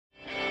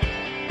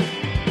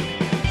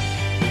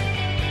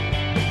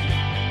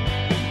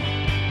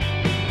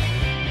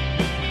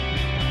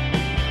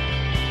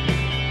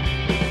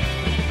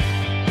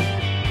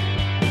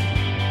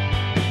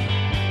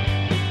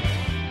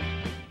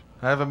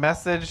I have a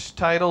message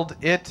titled,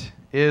 It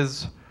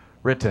is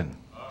Written.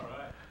 All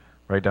right.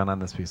 Right down on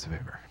this piece of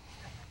paper.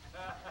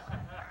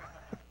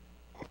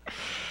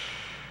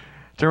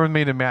 Turn with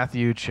me to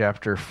Matthew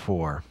chapter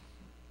 4.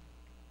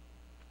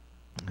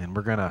 And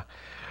we're going to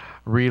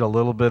read a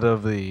little bit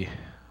of the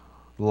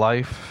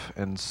life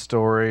and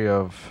story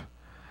of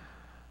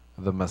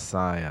the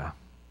Messiah.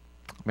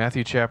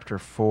 Matthew chapter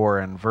 4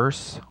 and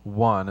verse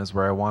 1 is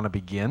where I want to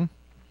begin.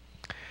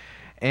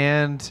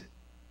 And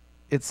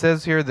it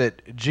says here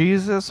that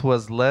Jesus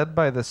was led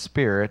by the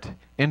Spirit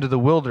into the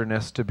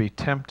wilderness to be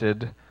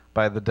tempted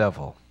by the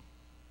devil.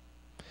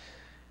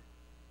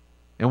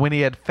 And when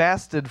he had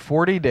fasted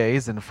 40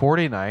 days and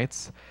 40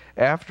 nights,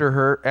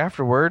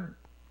 afterward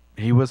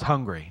he was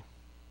hungry.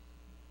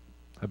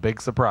 A big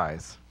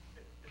surprise.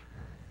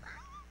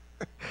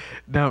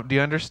 Now, do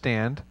you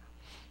understand?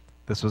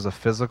 This was a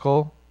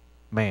physical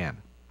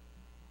man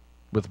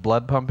with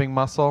blood pumping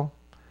muscle.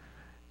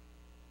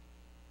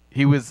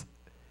 He was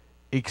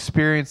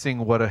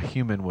experiencing what a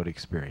human would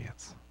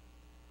experience.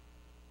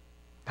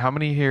 How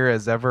many here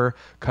has ever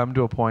come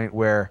to a point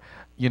where,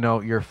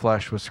 your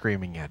flesh was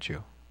screaming at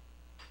you?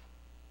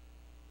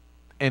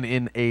 And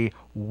in a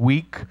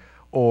weak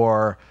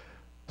or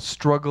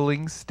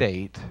struggling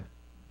state,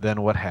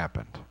 then what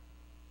happened?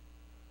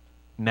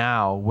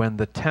 Now, when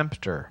the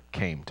tempter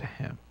came to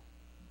him.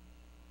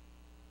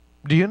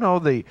 Do you know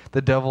the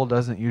devil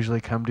doesn't usually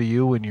come to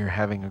you when you're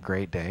having a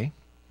great day?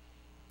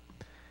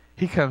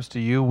 He comes to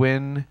you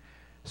when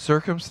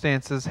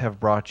circumstances have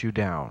brought you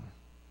down.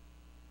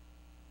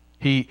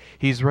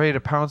 He's ready to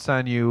pounce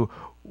on you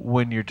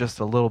when you're just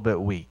a little bit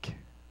weak.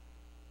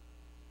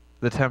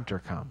 The tempter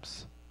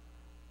comes.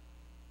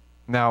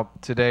 Now,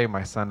 today,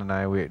 my son and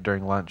I,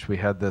 during lunch, we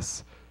had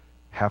this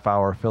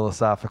half-hour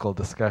philosophical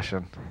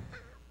discussion.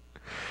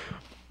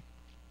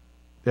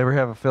 You ever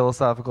have a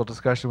philosophical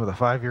discussion with a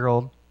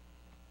 5-year-old?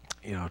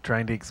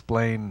 Trying to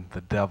explain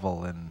the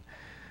devil and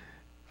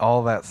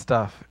all that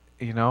stuff,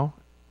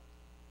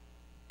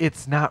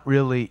 It's not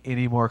really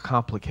any more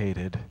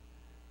complicated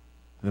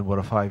than what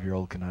a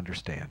 5-year-old can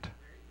understand.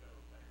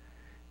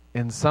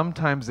 And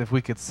sometimes if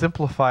we could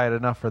simplify it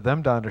enough for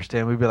them to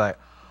understand, we'd be like,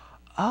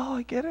 oh,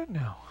 I get it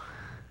now.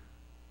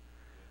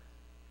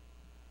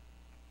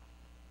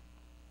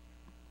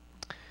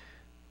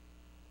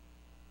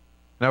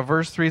 Now,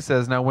 verse 3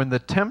 says, Now when the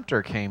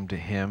tempter came to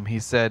him, he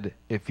said,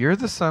 If you're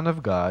the Son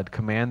of God,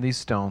 command these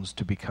stones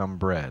to become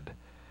bread.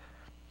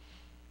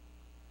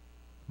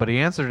 But he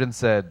answered and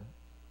said,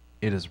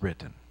 It is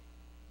written,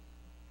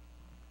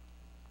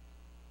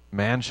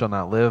 Man shall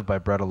not live by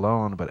bread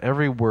alone, but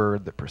every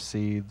word that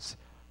proceeds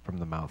from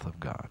the mouth of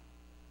God.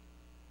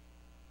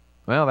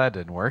 Well, that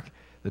didn't work.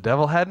 The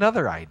devil had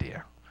another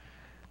idea.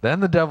 Then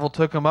the devil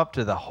took him up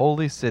to the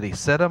holy city,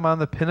 set him on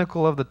the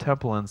pinnacle of the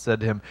temple, and said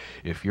to him,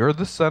 If you're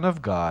the Son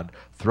of God,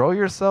 throw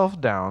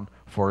yourself down,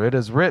 for it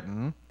is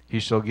written, He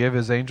shall give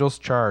His angels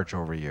charge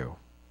over you.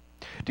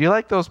 Do you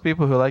like those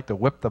people who like to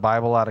whip the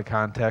Bible out of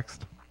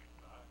context?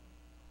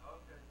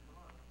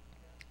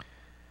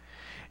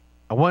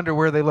 I wonder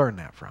where they learned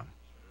that from.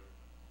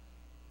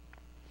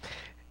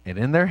 And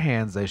in their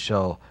hands they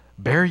shall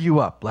bear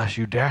you up, lest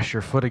you dash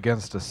your foot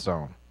against a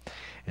stone.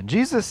 And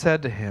Jesus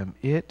said to him,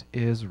 It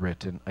is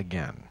written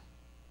again,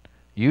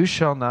 You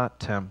shall not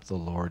tempt the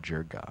Lord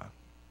your God.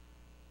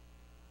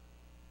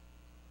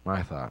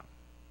 I thought,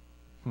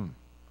 I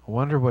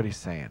wonder what he's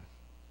saying.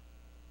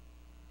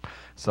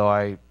 So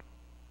I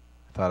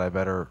thought I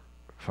better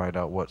find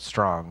out what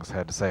Strong's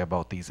had to say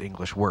about these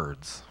English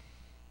words.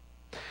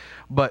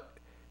 But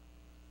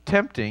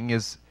tempting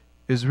is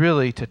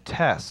really to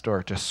test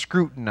or to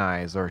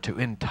scrutinize or to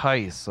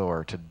entice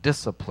or to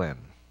discipline.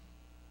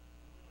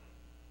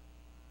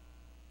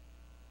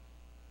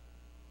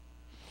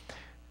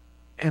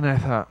 And I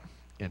thought,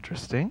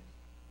 interesting.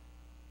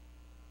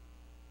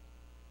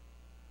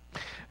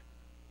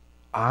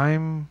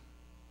 I'm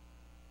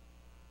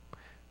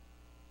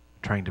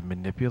trying to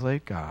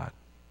manipulate God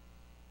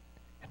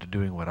into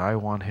doing what I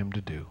want Him to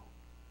do.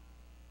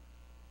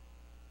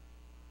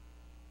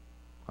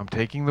 I'm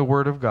taking the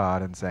Word of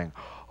God and saying,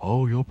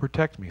 oh, you'll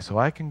protect me, so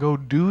I can go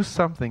do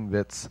something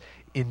that's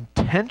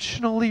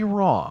intentionally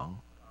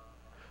wrong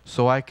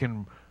so I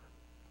can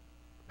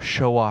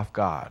show off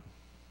God.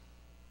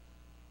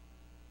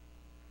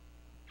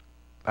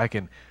 I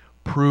can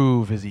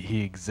prove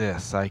He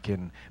exists. I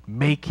can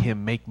make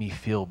Him make me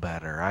feel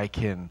better. I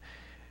can,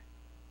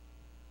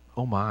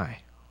 oh my.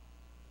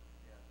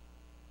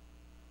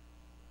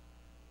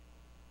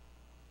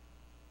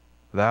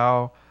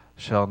 Thou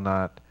shalt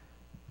not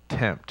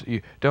tempt.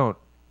 You don't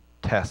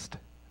test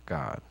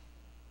God.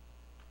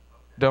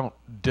 Don't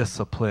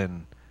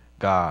discipline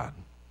God.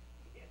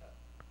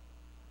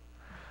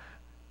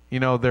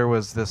 There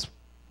was this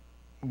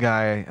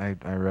guy,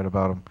 I read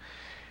about him,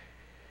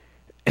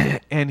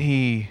 and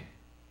he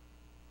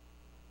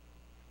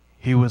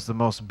was the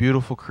most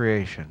beautiful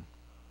creation.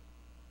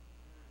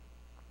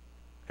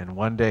 And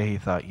one day he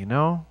thought,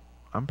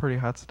 I'm pretty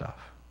hot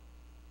stuff.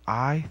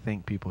 I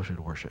think people should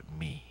worship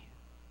me.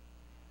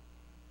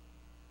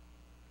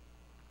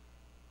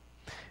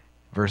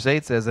 Verse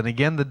 8 says, "And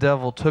again the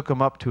devil took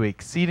him up to an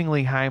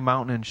exceedingly high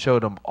mountain and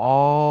showed him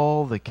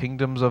all the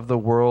kingdoms of the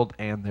world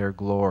and their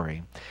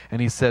glory.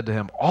 And he said to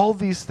him, all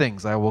these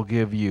things I will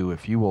give you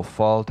if you will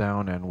fall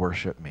down and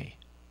worship me."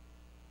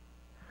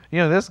 You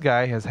know, this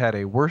guy has had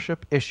a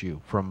worship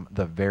issue from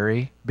the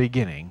very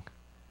beginning.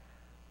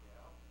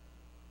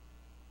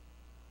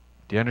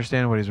 Do you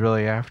understand what he's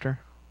really after?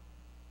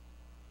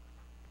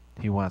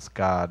 He wants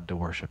God to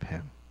worship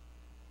him.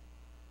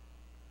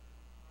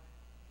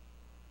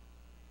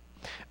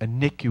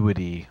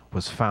 Iniquity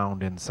was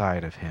found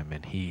inside of him,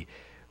 and he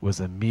was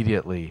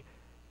immediately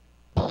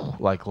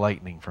like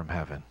lightning from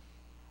heaven.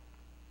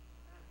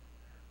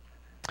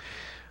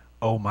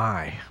 Oh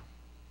my.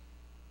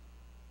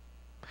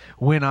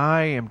 When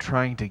I am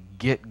trying to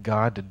get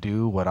God to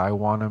do what I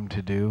want him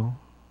to do,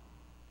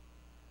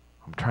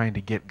 I'm trying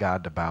to get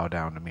God to bow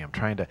down to me. I'm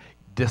trying to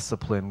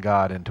discipline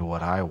God into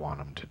what I want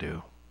him to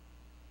do.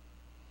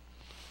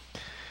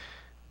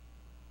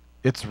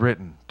 It's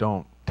written,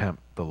 don't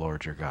tempt the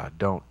Lord your God.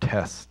 Don't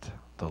test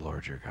the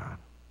Lord your God.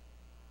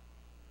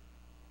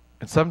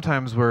 And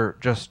sometimes we're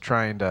just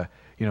trying to,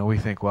 we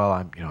think, well,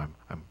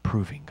 I'm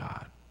proving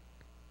God.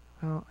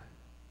 Well,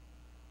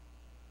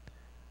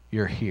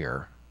 you're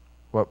here.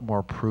 What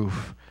more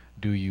proof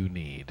do you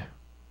need?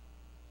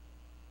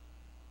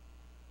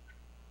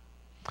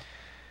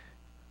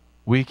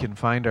 We can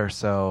find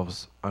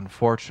ourselves,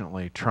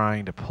 unfortunately,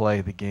 trying to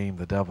play the game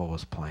the devil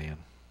was playing.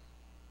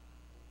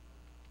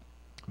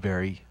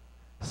 Very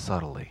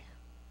subtly.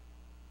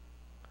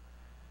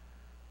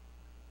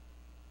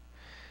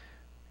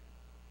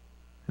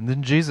 And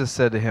then Jesus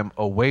said to him,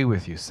 "Away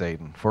with you,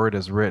 Satan, for it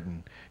is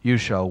written, you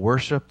shall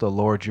worship the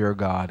Lord your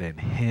God, and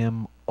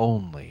him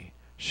only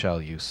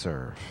shall you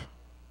serve."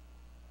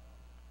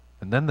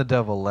 And then the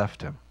devil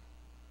left him.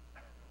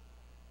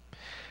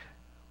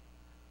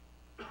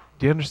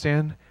 Do you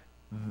understand?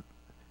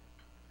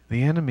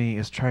 The enemy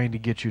is trying to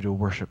get you to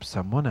worship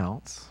someone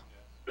else,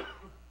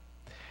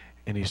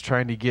 and he's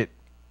trying to get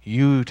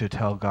you to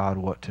tell God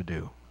what to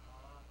do.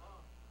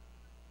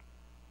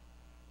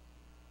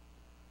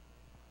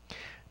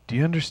 Do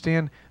you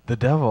understand? The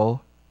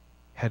devil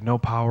had no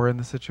power in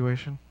the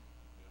situation.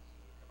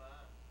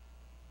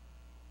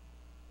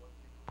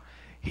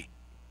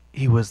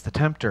 He was the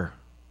tempter.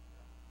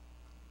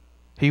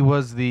 He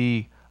was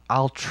the,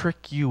 I'll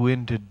trick you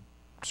into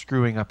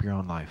screwing up your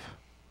own life.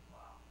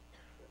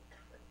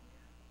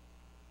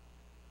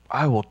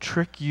 I will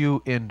trick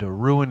you into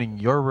ruining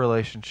your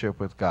relationship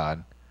with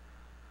God.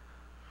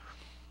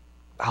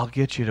 I'll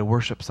get you to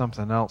worship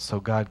something else so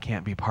God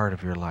can't be part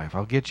of your life.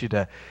 I'll get you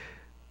to...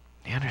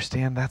 You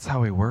understand that's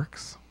how he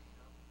works?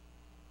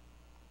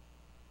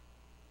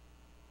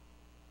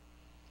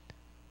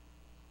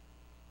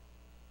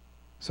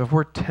 So if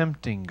we're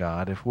tempting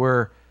God, if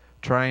we're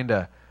trying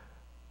to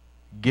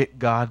get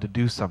God to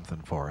do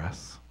something for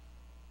us,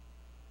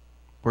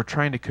 we're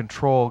trying to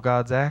control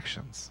God's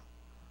actions.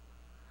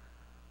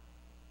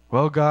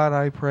 Well, God,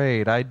 I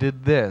prayed. I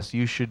did this.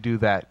 You should do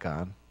that,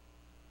 God.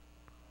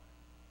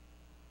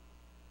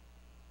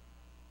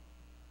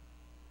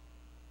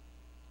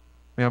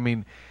 I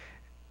mean,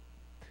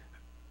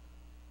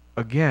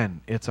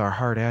 again, it's our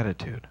heart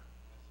attitude.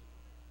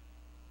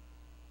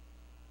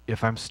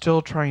 If I'm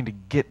still trying to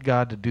get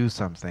God to do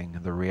something,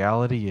 the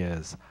reality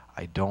is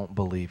I don't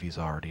believe he's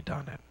already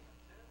done it.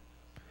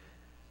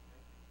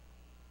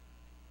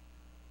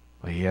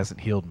 Well, he hasn't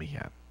healed me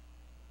yet.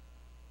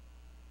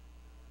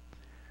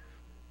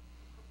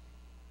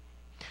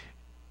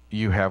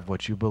 You have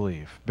what you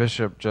believe.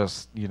 Bishop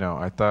just,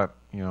 I thought,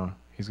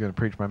 he's going to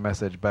preach my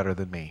message better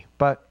than me.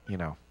 But,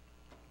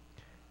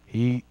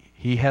 he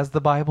has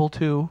the Bible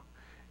too.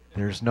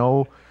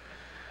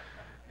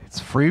 It's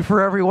free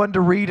for everyone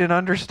to read and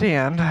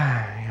understand.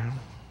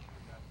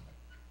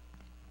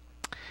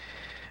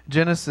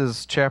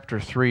 Genesis chapter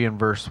 3 and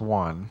verse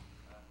 1.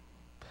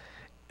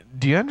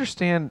 Do you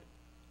understand?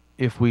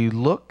 If we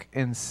look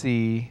and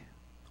see,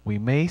 we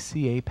may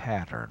see a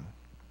pattern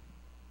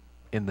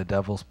in the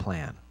devil's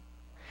plan.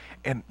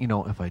 And,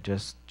 if I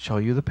just show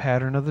you the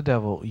pattern of the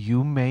devil,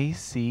 you may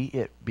see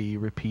it be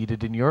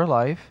repeated in your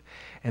life,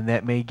 and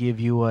that may give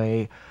you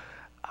a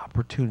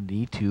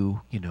opportunity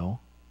to,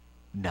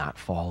 not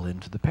fall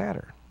into the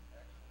pattern.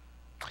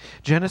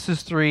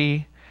 Genesis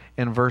 3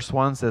 and verse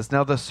 1 says,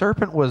 "Now the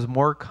serpent was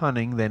more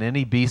cunning than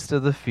any beast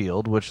of the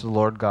field which the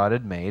Lord God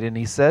had made, and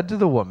he said to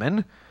the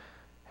woman,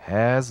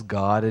 has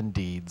God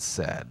indeed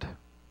said?"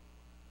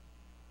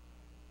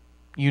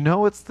 You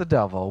know it's the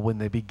devil when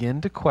they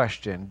begin to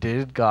question,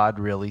 did God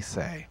really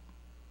say?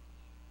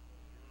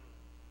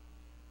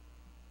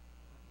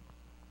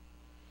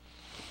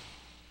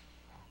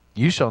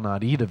 "You shall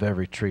not eat of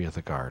every tree of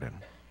the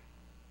garden."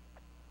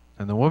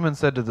 And the woman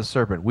said to the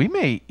serpent, "We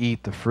may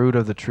eat the fruit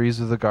of the trees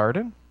of the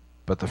garden,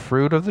 but the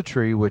fruit of the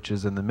tree which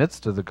is in the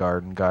midst of the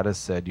garden, God has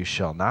said, you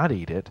shall not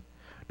eat it,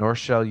 nor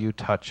shall you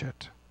touch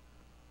it,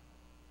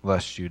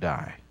 lest you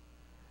die."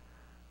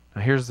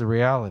 Now here's the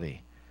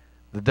reality.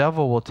 The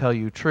devil will tell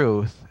you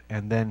truth,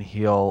 and then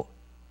he'll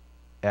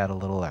add a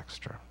little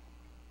extra.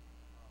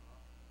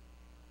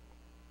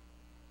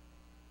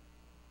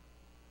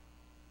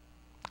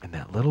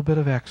 that little bit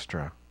of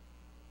extra,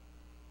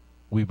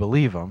 we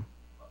believe them.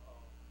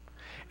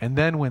 And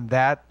then when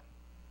that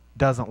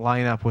doesn't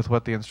line up with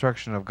what the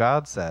instruction of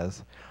God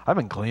says, I've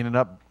been cleaning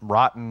up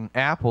rotten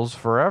apples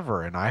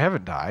forever and I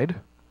haven't died.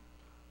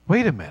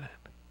 Wait a minute.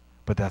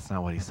 But that's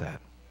not what he said.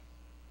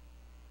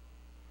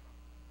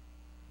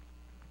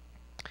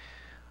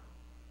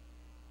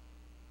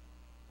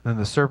 Then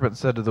the serpent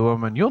said to the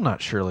woman, "You'll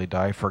not surely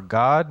die, for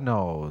God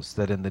knows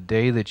that in the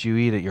day that you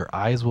eat it, your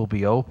eyes will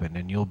be opened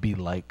and you'll be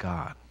like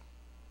God."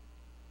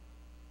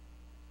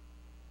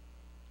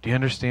 Do you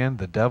understand?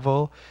 The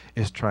devil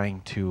is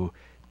trying to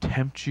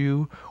tempt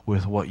you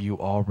with what you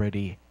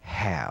already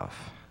have.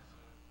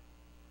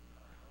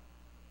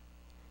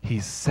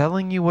 He's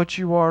selling you what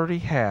you already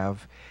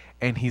have,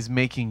 and he's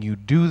making you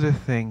do the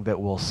thing that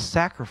will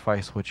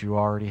sacrifice what you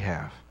already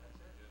have.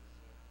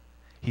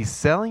 He's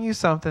selling you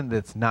something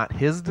that's not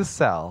his to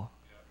sell.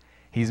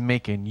 He's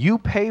making you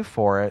pay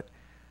for it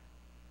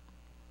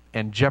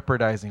and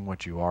jeopardizing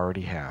what you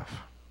already have.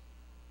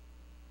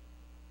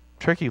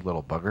 Tricky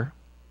little bugger.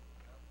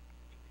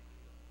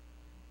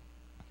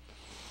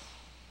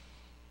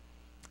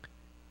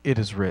 It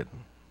is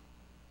written.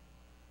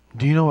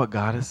 Do you know what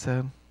God has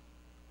said?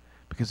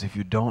 Because if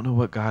you don't know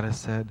what God has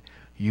said,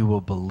 you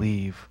will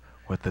believe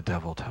what the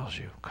devil tells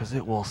you. Because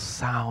it will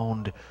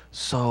sound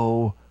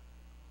so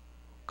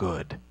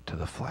good to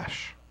the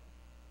flesh.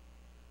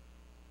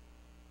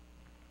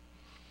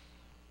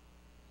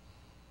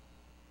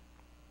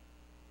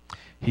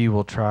 He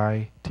will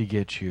try to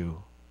get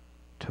you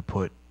to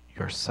put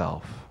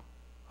yourself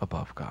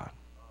above God.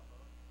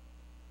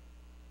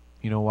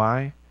 You know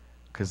why?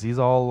 Because he's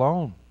all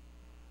alone.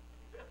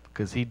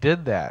 Because he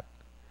did that.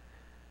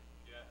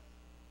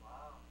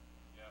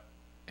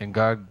 And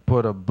God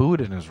put a boot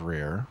in his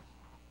rear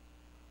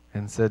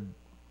and said,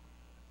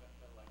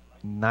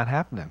 not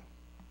happening.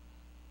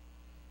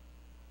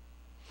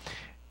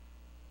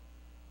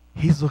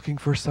 He's looking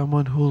for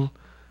someone who'll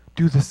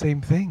do the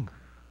same thing.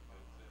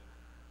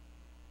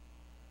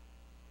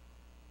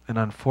 And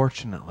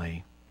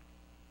unfortunately,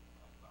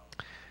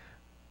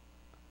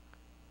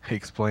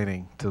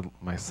 explaining to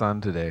my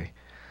son today,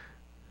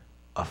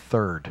 a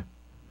third.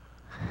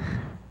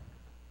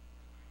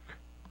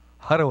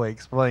 How do I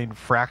explain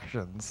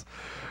fractions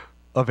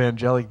of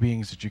angelic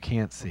beings that you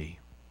can't see?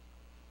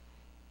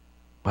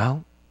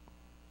 Well,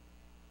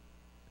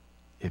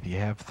 if you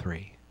have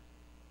 3,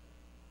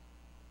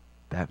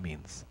 that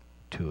means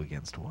 2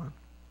 against 1.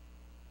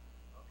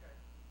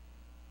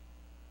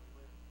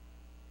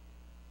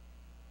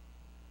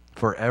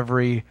 For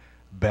every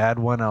bad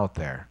one out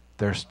there,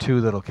 there's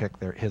 2 that'll kick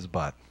his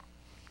butt.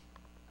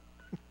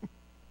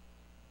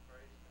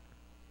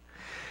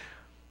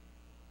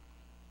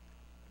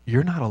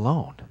 You're not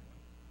alone.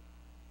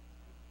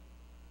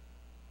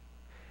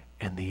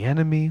 And the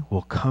enemy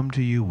will come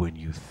to you when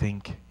you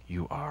think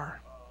you are.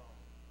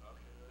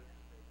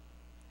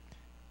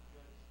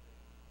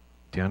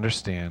 Do you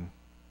understand?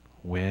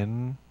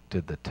 When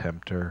did the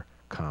tempter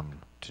come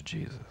to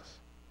Jesus?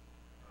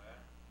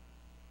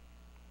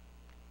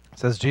 It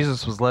says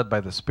Jesus was led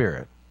by the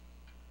Spirit.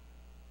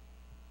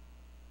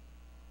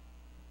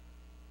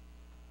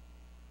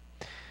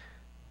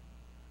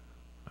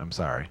 I'm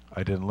sorry,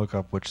 I didn't look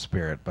up which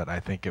spirit, but I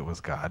think it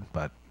was God.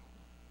 But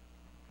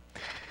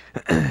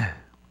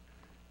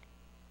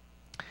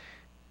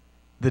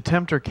the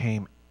tempter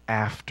came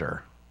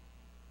after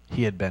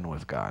he had been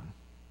with God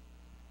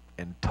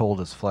and told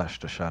his flesh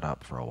to shut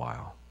up for a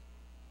while.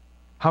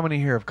 How many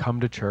here have come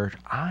to church?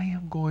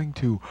 I'm going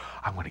to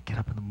get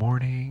up in the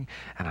morning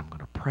and I'm going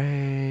to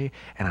pray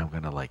and I'm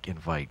going to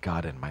invite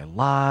God in my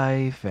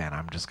life and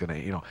I'm just going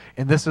to,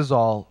 and this is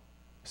all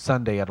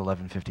Sunday at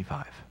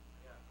 11:55.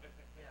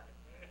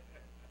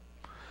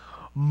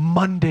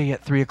 Monday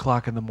at 3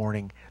 o'clock in the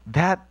morning,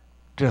 that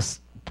just,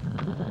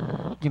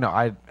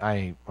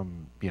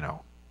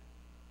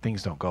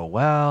 things don't go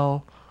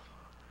well.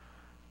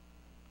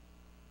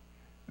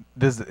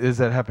 Does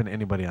that happen to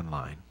anybody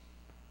online?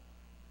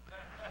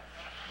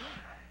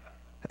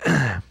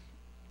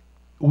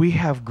 We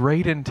have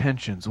great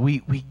intentions.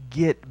 We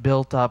get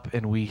built up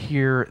and we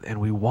hear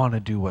and we want to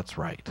do what's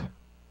right.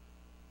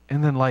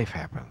 And then life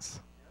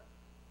happens.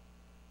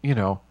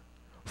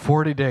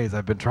 40 days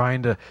I've been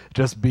trying to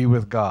just be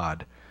with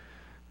God.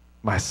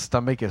 My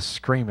stomach is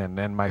screaming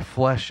and my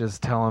flesh is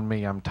telling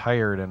me I'm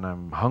tired and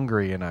I'm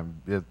hungry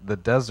and the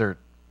desert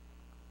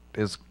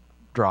is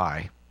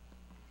dry.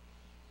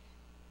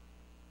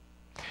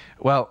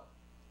 Well,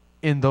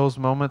 in those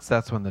moments,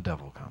 that's when the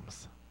devil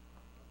comes.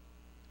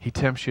 He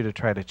tempts you to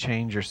try to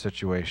change your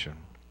situation.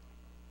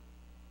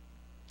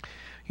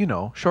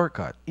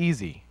 Shortcut,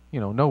 easy,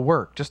 no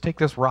work. Just take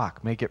this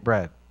rock, make it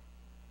bread.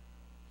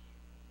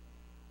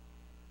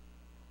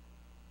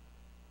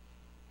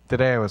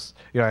 Today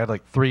I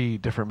had 3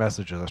 different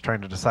messages. I was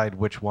trying to decide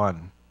which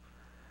one.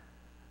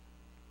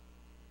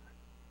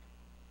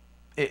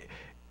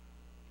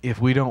 If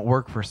we don't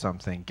work for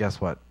something, guess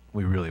what?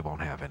 We really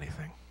won't have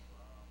anything.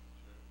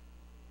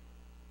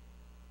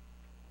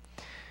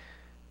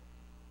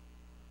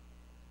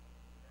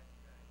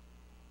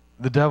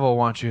 The devil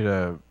wants you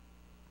to,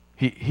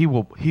 he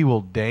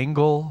will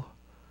dangle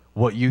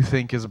what you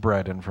think is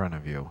bread in front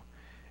of you.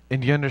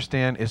 And you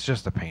understand, it's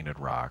just a painted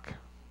rock.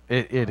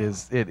 It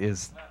is, it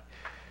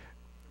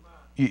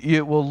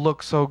will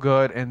look so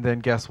good, and then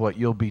guess what?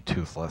 You'll be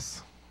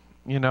toothless.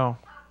 You know?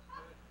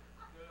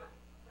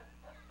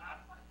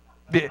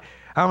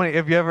 How many,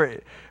 have you ever,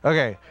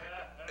 okay,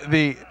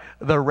 the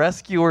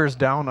Rescuers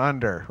Down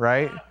Under,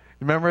 right?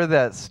 Remember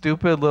that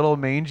stupid little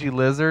mangy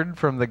lizard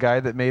from the guy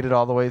that made it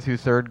all the way through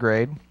 3rd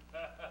grade?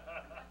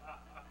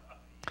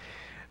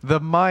 The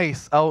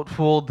mice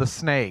outfooled the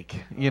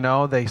snake. You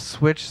know, they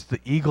switched the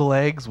eagle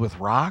eggs with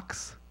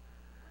rocks.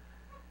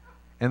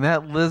 And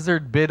that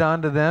lizard bit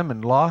onto them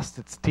and lost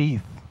its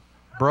teeth.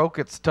 Broke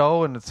its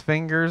toe and its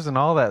fingers and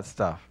all that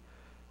stuff.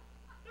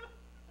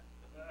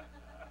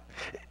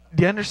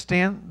 Do you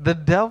understand? The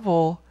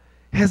devil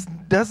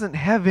doesn't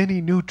have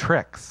any new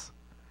tricks.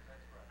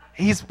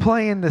 He's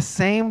playing the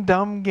same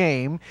dumb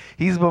game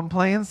he's been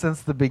playing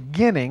since the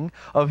beginning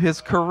of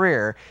his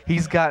career.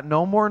 He's got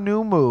no more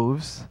new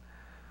moves.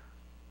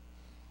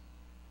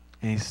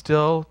 And he's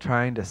still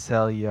trying to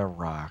sell you a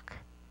rock.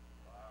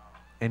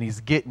 And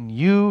he's getting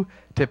you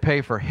to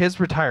pay for his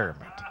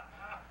retirement.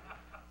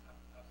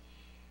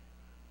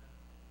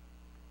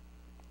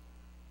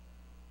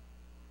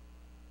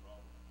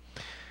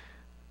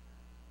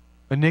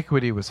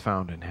 Iniquity was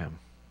found in him.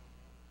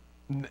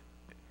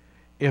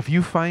 If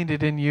you find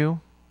it in you,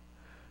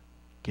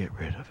 get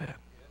rid of it.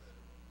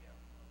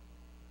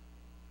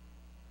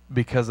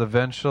 Because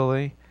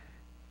eventually,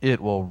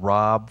 it will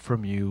rob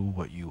from you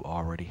what you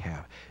already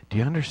have. Do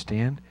you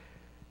understand?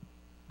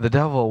 The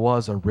devil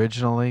was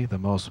originally the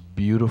most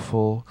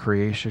beautiful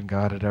creation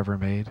God had ever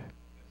made.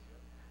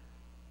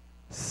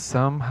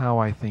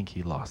 Somehow I think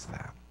he lost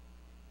that.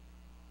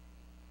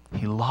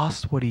 He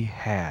lost what he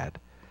had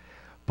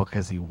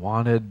because he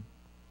wanted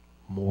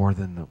more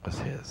than that was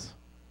his.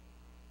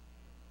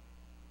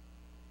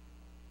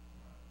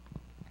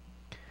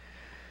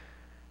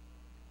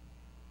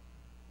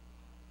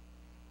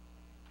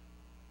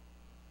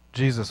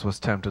 Jesus was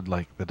tempted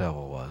like the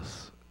devil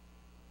was.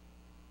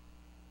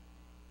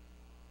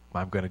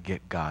 I'm going to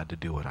get God to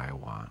do what I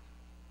want.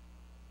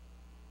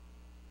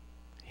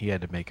 He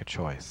had to make a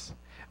choice.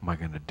 Am I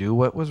going to do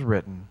what was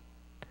written,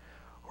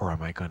 or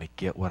am I going to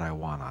get what I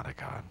want out of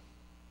God?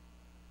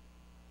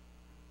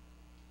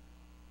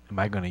 Am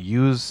I going to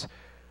use...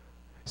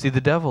 See,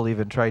 the devil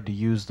even tried to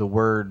use the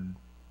word,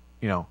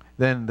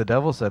 then the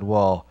devil said,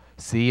 well,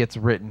 see, it's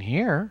written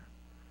here.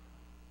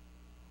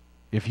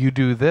 If you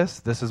do this,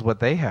 this is what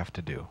they have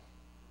to do.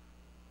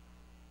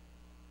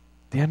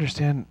 Do you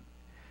understand?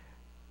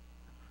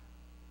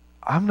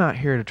 I'm not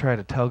here to try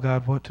to tell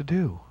God what to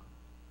do.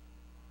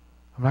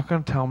 I'm not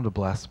going to tell him to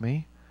bless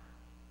me.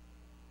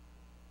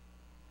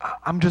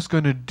 I'm just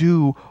going to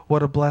do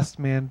what a blessed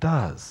man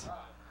does.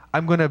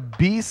 I'm going to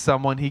be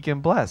someone he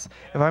can bless.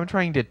 If I'm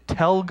trying to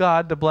tell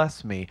God to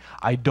bless me,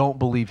 I don't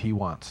believe he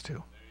wants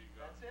to.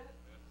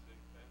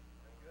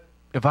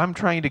 If I'm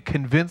trying to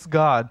convince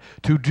God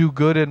to do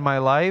good in my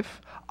life,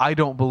 I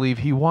don't believe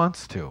he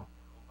wants to.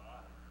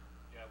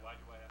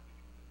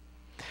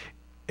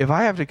 If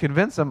I have to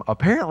convince him,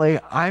 apparently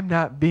I'm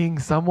not being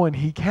someone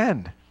he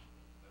can.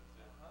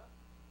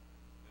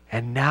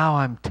 And now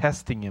I'm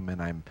testing him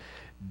and I'm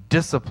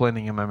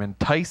disciplining him, I'm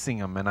enticing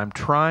him, and I'm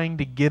trying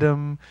to get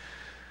him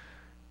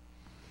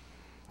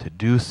to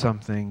do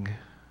something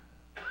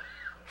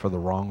for the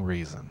wrong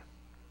reason.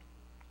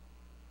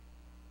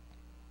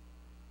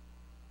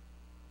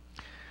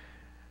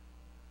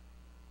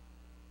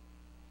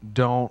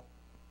 Don't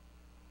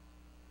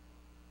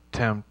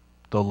tempt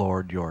the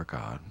Lord your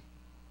God.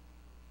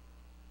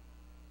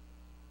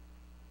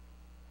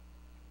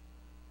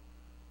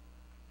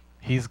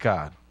 He's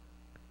God.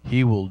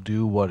 He will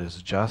do what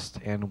is just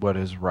and what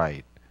is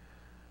right,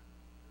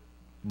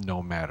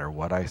 no matter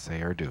what I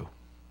say or do.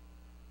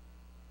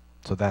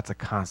 So that's a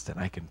constant.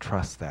 I can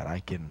trust that. I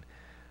can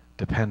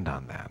depend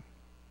on that.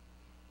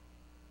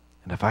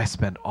 And if I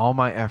spend all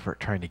my effort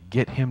trying to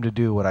get him to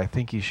do what I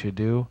think he should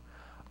do,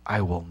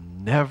 I will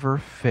never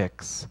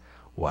fix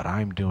what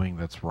I'm doing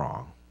that's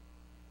wrong.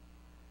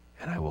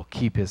 And I will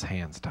keep his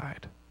hands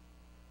tied.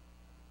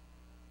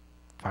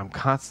 If I'm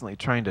constantly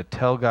trying to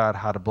tell God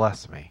how to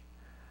bless me,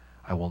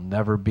 I will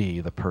never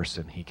be the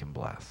person he can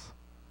bless.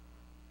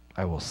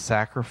 I will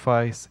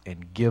sacrifice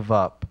and give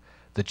up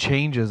the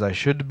changes I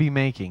should be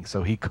making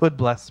so he could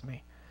bless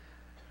me,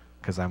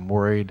 because I'm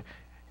worried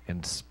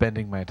and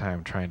spending my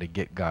time trying to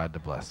get God to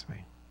bless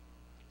me.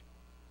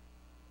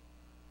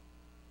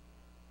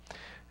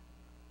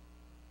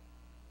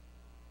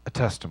 A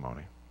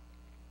testimony.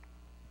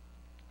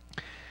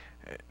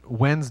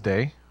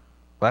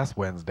 Last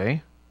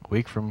Wednesday, a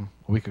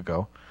week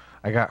ago,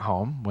 I got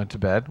home, went to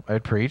bed. I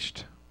had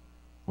preached,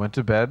 went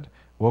to bed,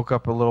 woke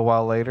up a little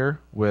while later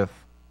with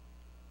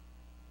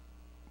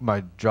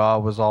my jaw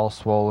was all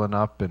swollen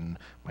up and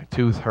my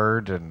tooth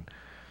hurt, and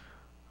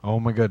oh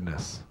my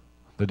goodness.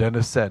 The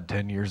dentist said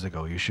 10 years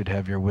ago you should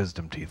have your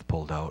wisdom teeth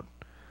pulled out,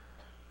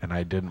 and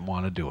I didn't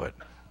want to do it.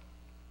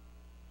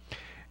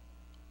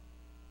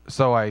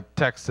 So I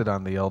texted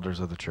on the elders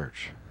of the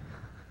church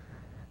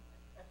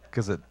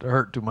because it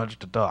hurt too much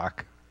to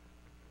talk.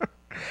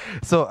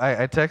 So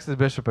I texted the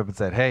bishop up and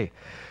said, hey,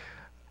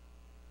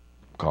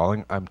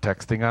 I'm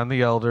texting on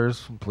the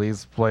elders.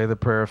 Please play the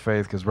prayer of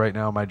faith because right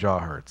now my jaw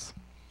hurts.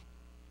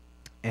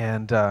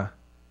 And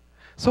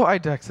so I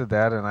texted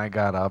that and I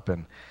got up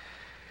and,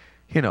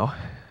 you know,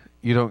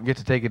 you don't get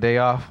to take a day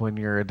off when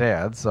you're a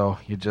dad. So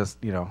you just,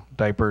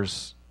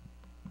 diapers,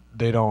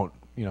 they don't,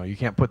 you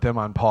can't put them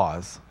on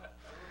pause.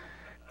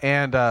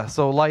 And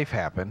so life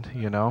happened,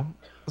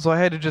 So I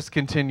had to just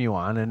continue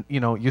on. And,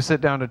 you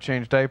sit down to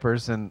change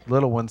diapers and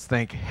little ones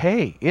think,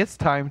 hey, it's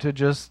time to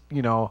just,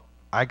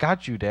 I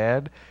got you,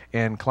 Dad,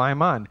 and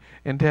climb on.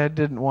 And Dad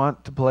didn't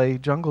want to play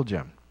jungle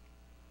gym.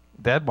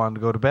 Dad wanted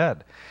to go to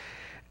bed.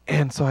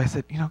 And so I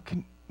said,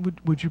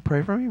 would you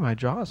pray for me? My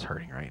jaw is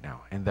hurting right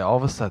now. And all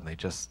of a sudden they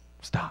just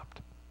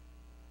stopped.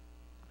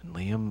 And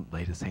Liam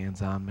laid his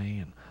hands on me,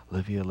 and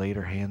Olivia laid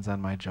her hands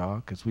on my jaw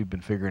because we've been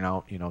figuring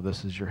out,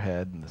 this is your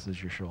head and this is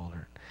your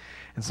shoulder.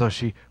 And so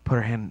she put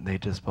her hand, and they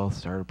just both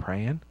started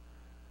praying.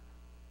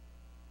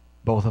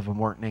 Both of them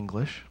weren't in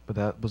English, but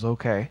that was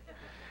okay.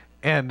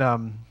 And,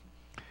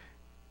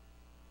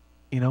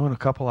 in a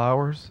couple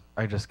hours,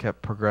 I just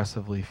kept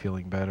progressively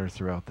feeling better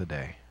throughout the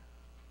day.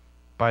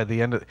 By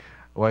the end of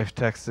wife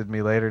texted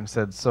me later and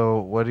said, so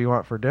what do you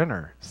want for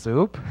dinner?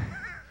 Soup?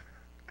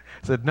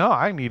 I said, no,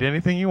 I need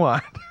anything you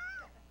want.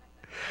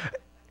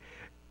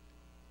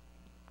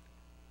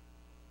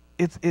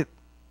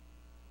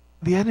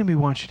 The enemy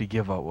wants you to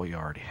give up what you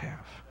already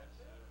have.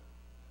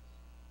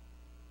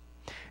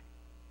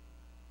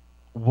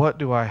 What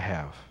do I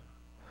have?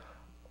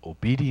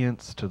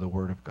 Obedience to the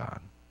Word of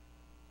God.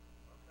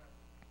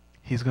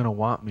 He's going to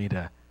want me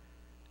to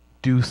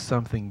do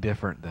something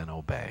different than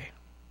obey.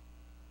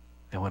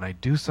 And when I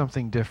do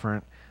something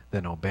different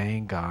than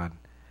obeying God,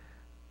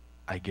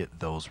 I get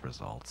those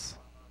results.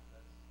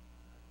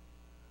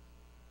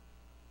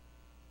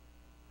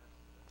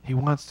 He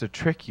wants to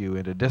trick you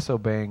into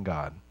disobeying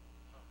God.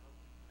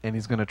 And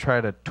he's going to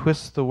try to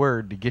twist the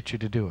word to get you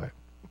to do it.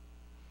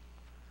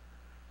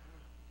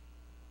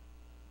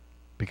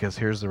 Because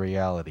here's the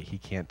reality. He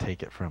can't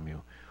take it from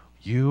you.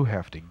 You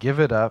have to give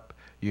it up.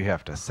 You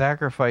have to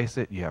sacrifice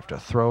it. You have to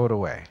throw it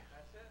away.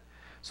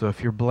 So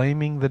if you're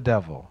blaming the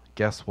devil,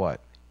 guess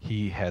what?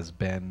 He has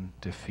been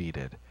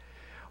defeated.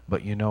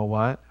 But you know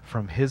what?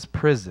 From his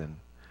prison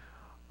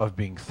of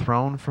being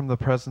thrown from the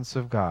presence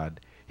of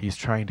God, he's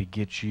trying to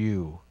get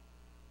you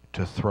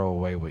to throw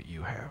away what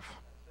you have.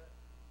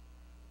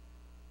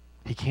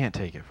 He can't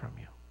take it from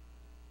you.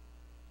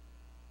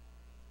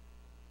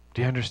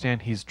 Do you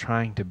understand? He's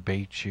trying to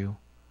bait you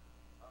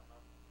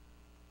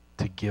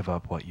to give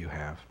up what you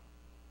have.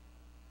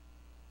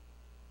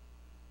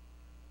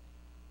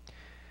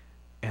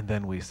 And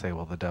then we say,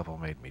 well, the devil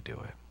made me do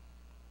it.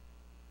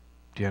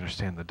 Do you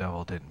understand? The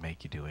devil didn't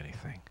make you do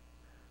anything.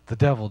 The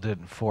devil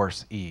didn't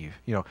force Eve.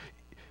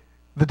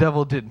 The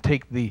devil didn't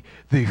take the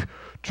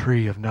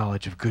tree of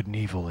knowledge of good and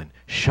evil and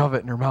shove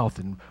it in her mouth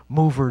and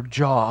move her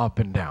jaw up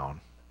and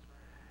down.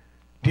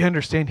 Do you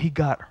understand? He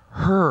got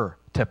her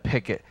to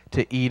pick it,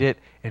 to eat it,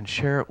 and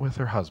share it with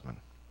her husband.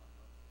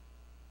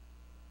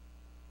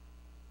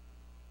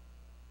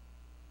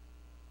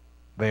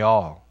 They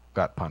all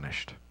got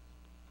punished.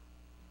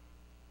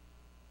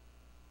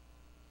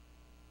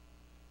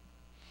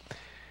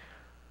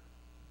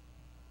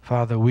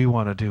 Father, we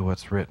want to do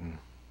what's written.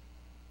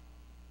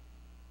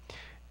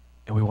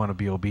 And we want to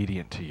be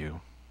obedient to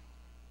you.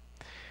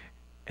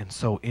 And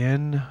so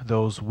in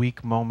those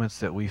weak moments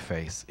that we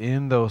face,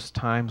 in those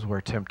times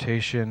where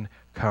temptation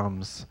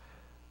comes,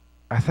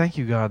 I thank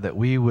you, God, that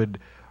we would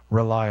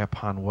rely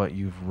upon what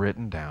you've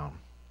written down.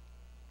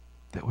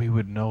 That we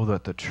would know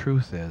that the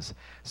truth is.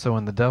 So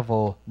when the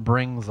devil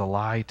brings a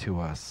lie to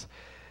us,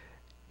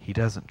 he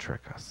doesn't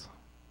trick us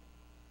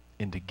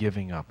into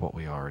giving up what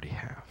we already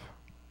have.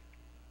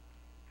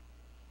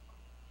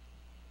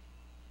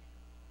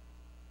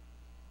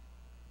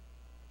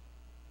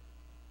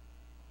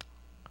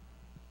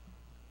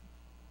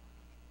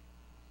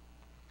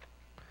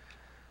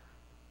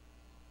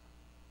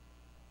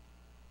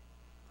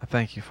 I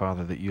thank you,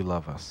 Father, that you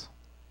love us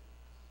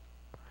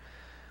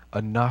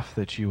enough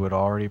that you would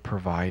already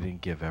provide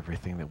and give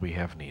everything that we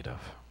have need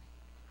of.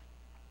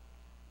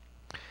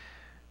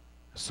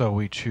 So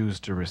we choose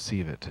to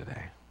receive it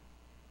today.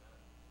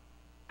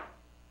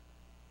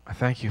 I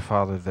thank you,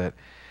 Father, that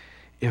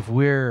if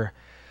we're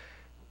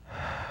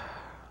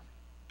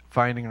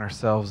finding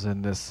ourselves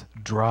in this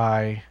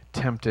dry,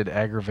 tempted,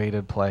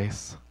 aggravated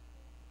place,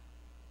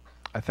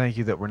 I thank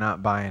you that we're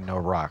not buying no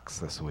rocks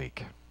this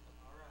week.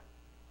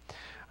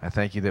 I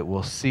thank you that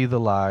we'll see the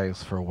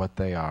lies for what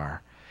they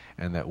are,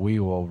 and that we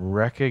will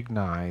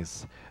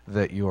recognize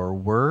that your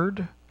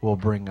word will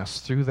bring us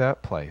through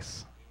that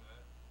place.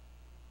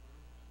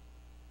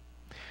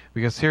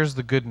 Because here's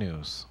the good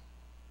news.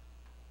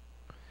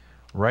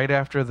 Right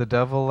after the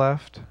devil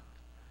left,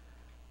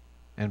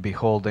 and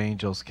behold,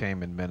 angels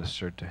came and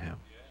ministered to him.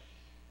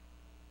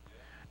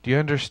 Do you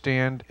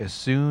understand? As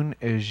soon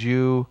as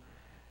you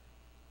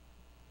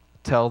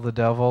tell the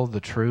devil the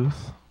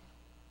truth,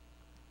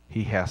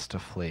 he has to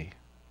flee.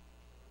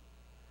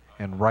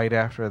 And right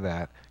after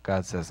that,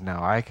 God says,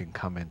 now I can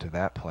come into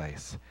that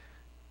place,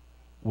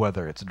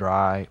 whether it's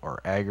dry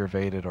or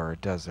aggravated or a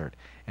desert,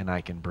 and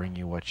I can bring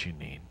you what you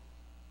need.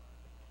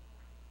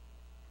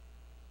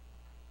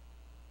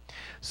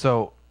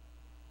 So,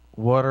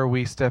 what are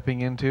we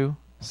stepping into?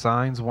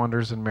 Signs,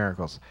 wonders, and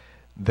miracles.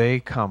 They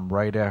come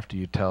right after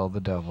you tell the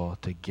devil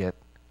to get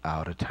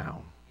out of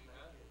town.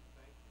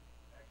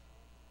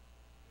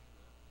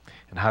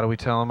 And how do we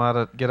tell him how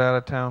to get out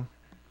of town?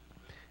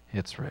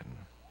 It's written.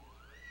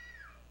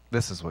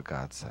 This is what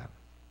God said.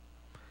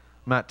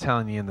 I'm not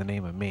telling you in the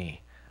name of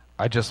me.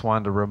 I just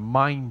wanted to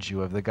remind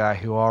you of the guy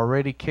who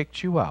already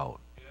kicked you out.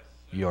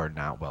 You're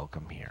not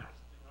welcome here.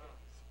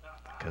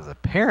 Because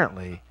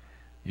apparently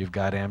you've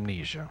got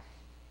amnesia.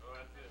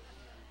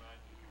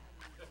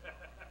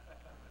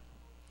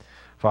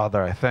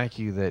 Father, I thank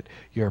you that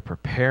you're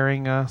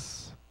preparing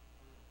us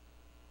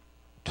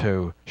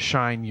to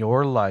shine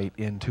your light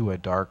into a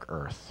dark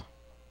earth.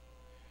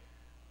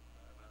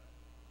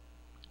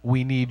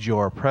 We need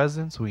your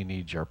presence, we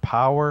need your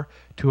power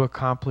to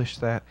accomplish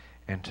that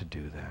and to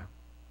do that.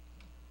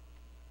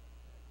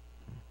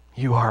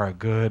 You are a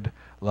good,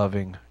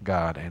 loving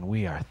God, and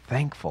we are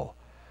thankful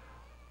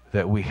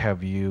that we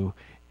have you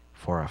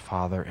for a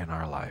Father in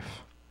our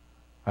life.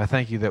 I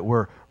thank you that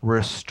we're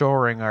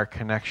restoring our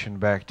connection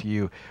back to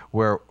you,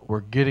 where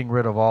we're getting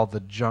rid of all the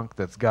junk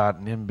that's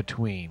gotten in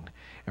between,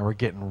 and we're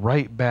getting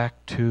right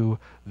back to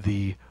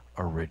the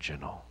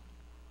original.